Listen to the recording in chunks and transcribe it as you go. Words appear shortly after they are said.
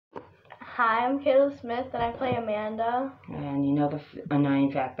Hi, I'm Kayla Smith, and I play Amanda. And you know the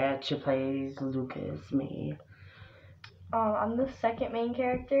annoying fat bitch who plays Lucas, me. I'm the second main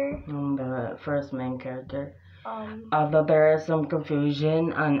character. I'm the first main character. Um, Although there is some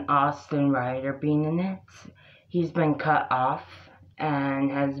confusion on Austin Ryder being in it, he's been cut off and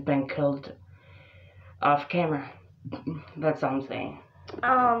has been killed off camera. That's all I'm saying.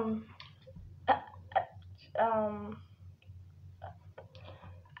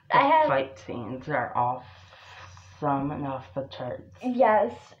 The I have fight scenes are awesome and off the charts.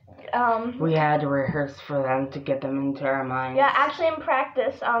 yes. We had to rehearse for them to get them into our minds. Yeah, actually in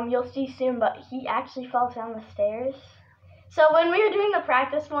practice, you'll see soon, but he actually falls down the stairs. So when we were doing the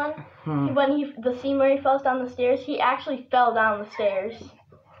practice one, the scene where he falls down the stairs, he actually fell down the stairs.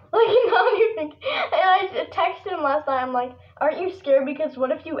 Like, not even. And I texted him last night. I'm like, aren't you scared? Because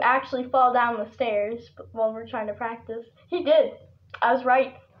what if you actually fall down the stairs while we're trying to practice? He did. I was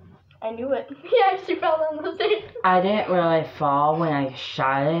right. I knew it. He actually fell down the stairs. I didn't really fall when I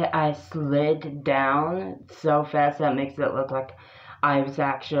shot it. I slid down so fast that makes it look like I was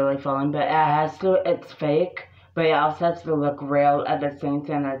actually falling. But it's fake, but it also has to look real at the same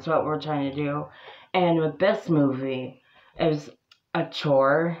time. That's what we're trying to do. And with this movie, it was a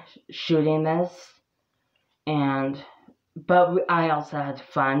chore shooting this. But I also had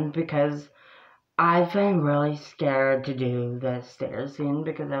fun because I've been really scared to do the stairs scene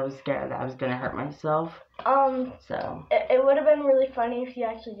because I was scared that I was gonna hurt myself. So it would have been really funny if you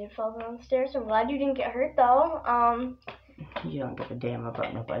actually did fall down the stairs. I'm glad you didn't get hurt though. You don't give a damn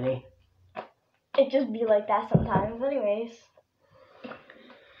about nobody. It just be like that sometimes. Anyways.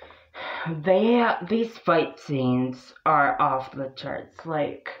 These fight scenes are off the charts.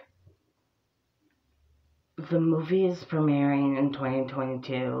 Like, the movie is premiering in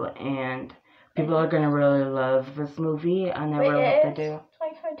 2022 and people are gonna really love this movie. I never hope they do.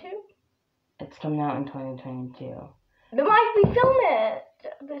 2022? It's coming out in 2022. Then why did we film it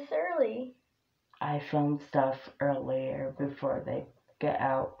this early? I filmed stuff earlier before they get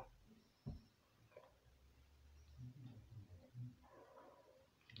out.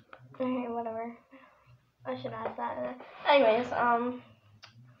 Okay, whatever. I should ask that. Anyways,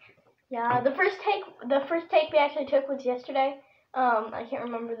 yeah, the first take we actually took was yesterday. I can't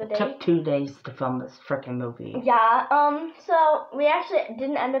remember the date. It took 2 days to film this freaking movie. Yeah, so we actually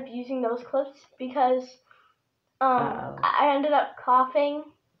didn't end up using those clips because, I ended up coughing.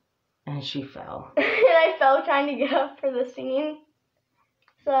 And she fell. And I fell trying to get up for the scene.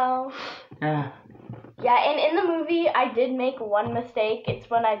 So, yeah, and in the movie, I did make one mistake. It's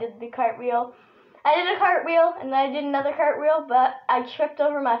when I did the cartwheel. I did a cartwheel, and then I did another cartwheel, but I tripped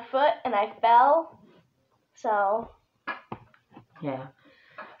over my foot, and I fell. So, yeah.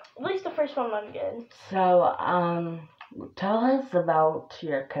 At least the first one went good. So, tell us about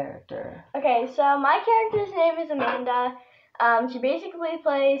your character. Okay, so my character's name is Amanda. She basically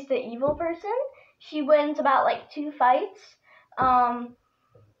plays the evil person. She wins about, 2 fights.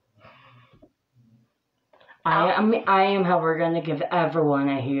 I am, however, going to give everyone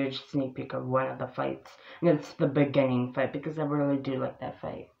a huge sneak peek of one of the fights. And it's the beginning fight, because I really do like that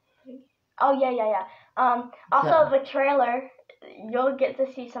fight. Oh, yeah. Also, the trailer, you'll get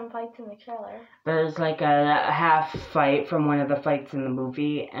to see some fights in the trailer. There's a half fight from one of the fights in the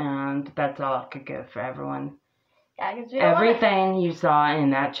movie, and that's all I could give for everyone. Yeah, because everything you saw in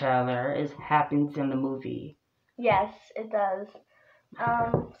that trailer happens in the movie. Yes, it does.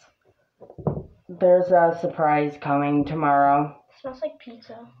 There's a surprise coming tomorrow. Smells like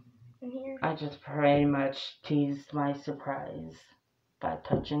pizza in here. I just pretty much teased my surprise by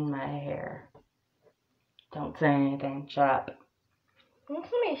touching my hair. Don't say anything. Shut up. Don't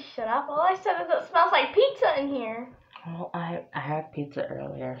tell me to shut up. All I said is it smells like pizza in here. Well, I had pizza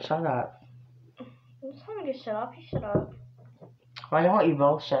earlier. Shut up. Don't tell me to shut up. You shut up. Why don't you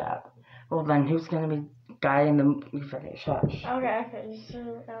both shut up? Well, then who's going to be guiding the movie? Shush. Okay.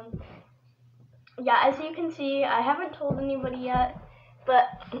 So, yeah, as you can see, I haven't told anybody yet, but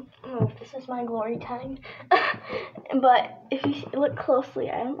this is my glory time. But if you look closely,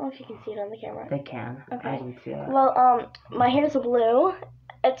 I don't know if you can see it on the camera. They can. Okay. I can see it. Well, my hair's blue.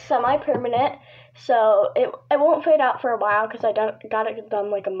 It's semi-permanent, so it won't fade out for a while because I got it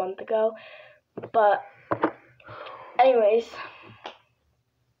done a month ago. But, anyways.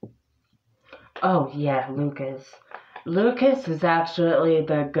 Oh, yeah, Lucas. Lucas is actually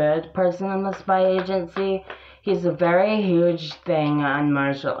the good person in the spy agency. He's a very huge thing on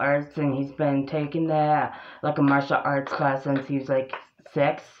martial arts, and he's been taking that, a martial arts class since he was,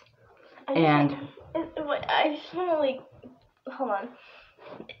 6. I just want to, hold on.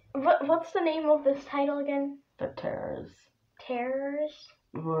 What's the name of this title again? The Terrors. Terrors?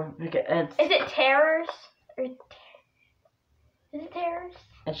 It's, Is it Terrors? Or is it Terrors?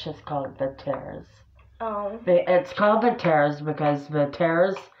 it's just called The Terrors. Oh. It's called The Terrors because the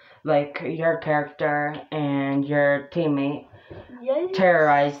Terrors, like your character and your teammate,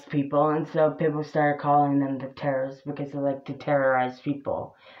 terrorized people, and so people started calling them the Terrors because they like to terrorize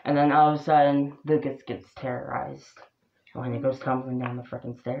people. And then all of a sudden, Lucas gets terrorized when he goes tumbling down the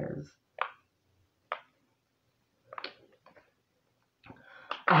freaking stairs.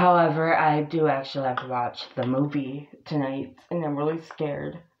 However, I do actually have to watch the movie tonight, and I'm really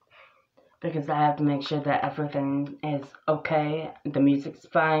scared because I have to make sure that everything is okay, the music's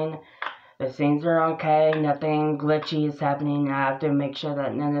fine, the scenes are okay, nothing glitchy is happening. I have to make sure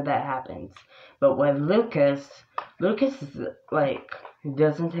that none of that happens. But with Lucas is like, he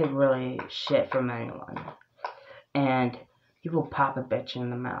doesn't take really shit from anyone. And he will pop a bitch in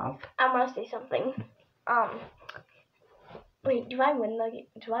the mouth. I want to say something. Wait, do I win?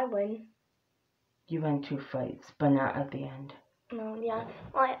 Do I win? You win 2 fights, but not at the end. No, yeah.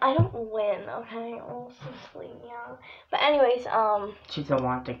 Well, I don't win, okay? Also, yeah. But anyways, She's a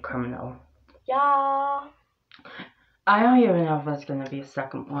wanted criminal. Yeah. I don't even know if that's gonna be a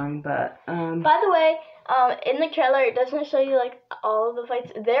second one, but By the way, in the trailer it doesn't show you like all of the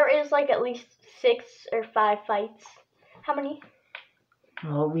fights. There is like at least 6 or 5 fights. How many?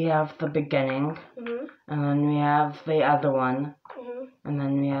 Well, we have the beginning, Mhm. and then we have the other one, Mhm. and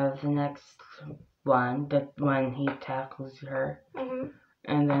then we have the next one, that when he tackles her, Mhm.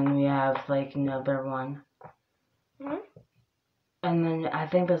 and then we have like another one, Mhm. and then I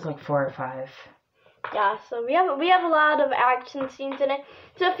think there's like 4 or 5. Yeah, so we have a lot of action scenes in it.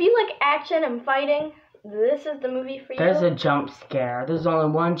 So if you like action and fighting, this is the movie for you. There's a jump scare. There's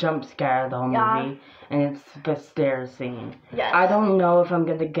only one jump scare of the whole movie, and it's the stairs scene. Yes. I don't know if I'm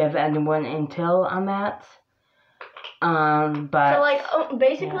gonna give anyone until I'm at. But so like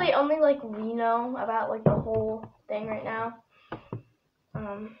basically only like we know about like the whole thing right now.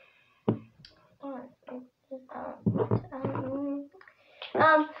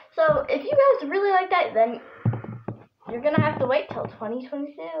 So if you guys really like that, then you're gonna have to wait till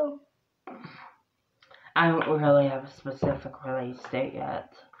 2022. I don't really have a specific release date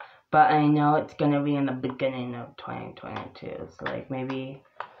yet, but I know it's gonna be in the beginning of 2022. So like maybe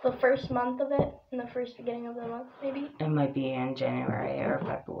the first month of it, in the first beginning of the month, maybe. It might be in January or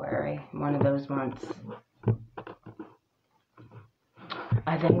February, one of those months.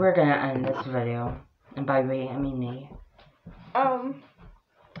 I think we're gonna end this video, and by we I mean me.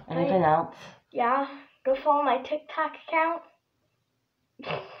 Anything else? Yeah, go follow my TikTok account.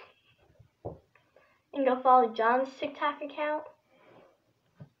 And go follow John's TikTok account.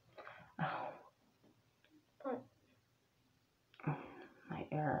 My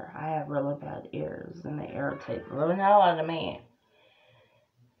ear. I have really bad ears, and they irritate the living hell out of me.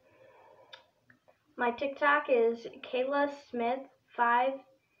 My TikTok is Kayla Smith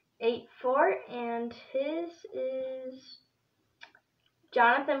 584, and his is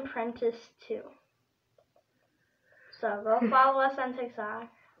Jonathan Prentice 2. So go follow us on TikTok.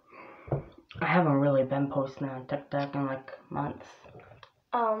 I haven't really been posting on TikTok in like months.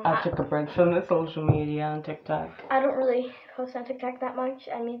 I took a break from the social media on TikTok. I don't really post on TikTok that much.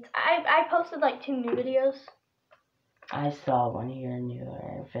 I mean, I posted like 2 new videos. I saw one of your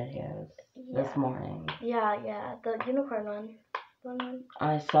newer videos this morning. Yeah, the unicorn one.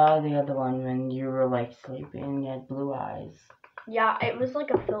 I saw the other one when you were like sleeping and you had blue eyes. Yeah, it was like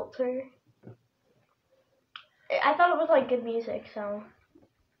a filter. I thought it was like good music, so.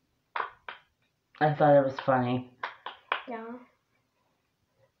 I thought it was funny. Yeah.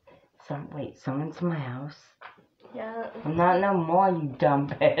 Wait, someone's in my house? Yeah. Not no more, you dumb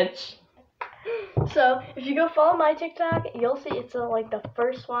bitch. So, if you go follow my TikTok, you'll see it's like the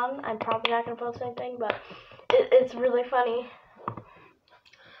first one. I'm probably not going to post anything, but it's really funny.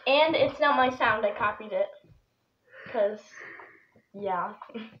 And it's not my sound, I copied it. Because, yeah.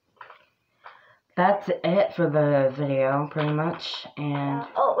 That's it for the video, pretty much. And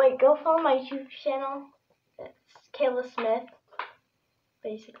oh, wait, go follow my YouTube channel. It's Kayla Smith,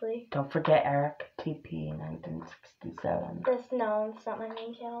 basically. don't forget Eric TP 1967. No, it's not my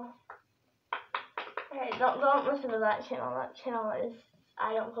main channel. Alright, don't listen to that channel. That channel is,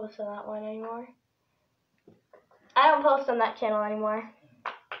 I don't post on that one anymore. I don't post on that channel anymore.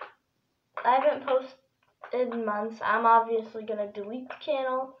 I haven't posted in months. I'm obviously gonna delete the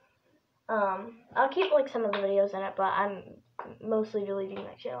channel. I'll keep like some of the videos in it, but I'm mostly deleting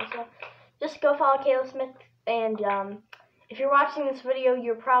that channel. So just go follow Kayla Smith, and if you're watching this video,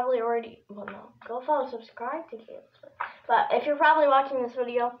 you're probably already, go follow, subscribe to Kayla Smith. But if you're probably watching this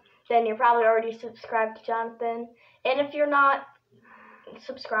video, then you're probably already subscribed to Jonathan. And if you're not,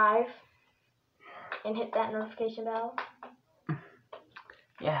 subscribe and hit that notification bell.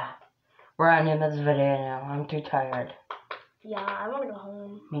 Yeah. We're ending this video now. I'm too tired. Yeah, I want to go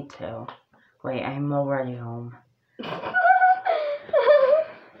home. Me too. Wait, I'm already home.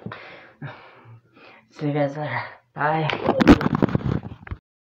 See you guys later. Bye.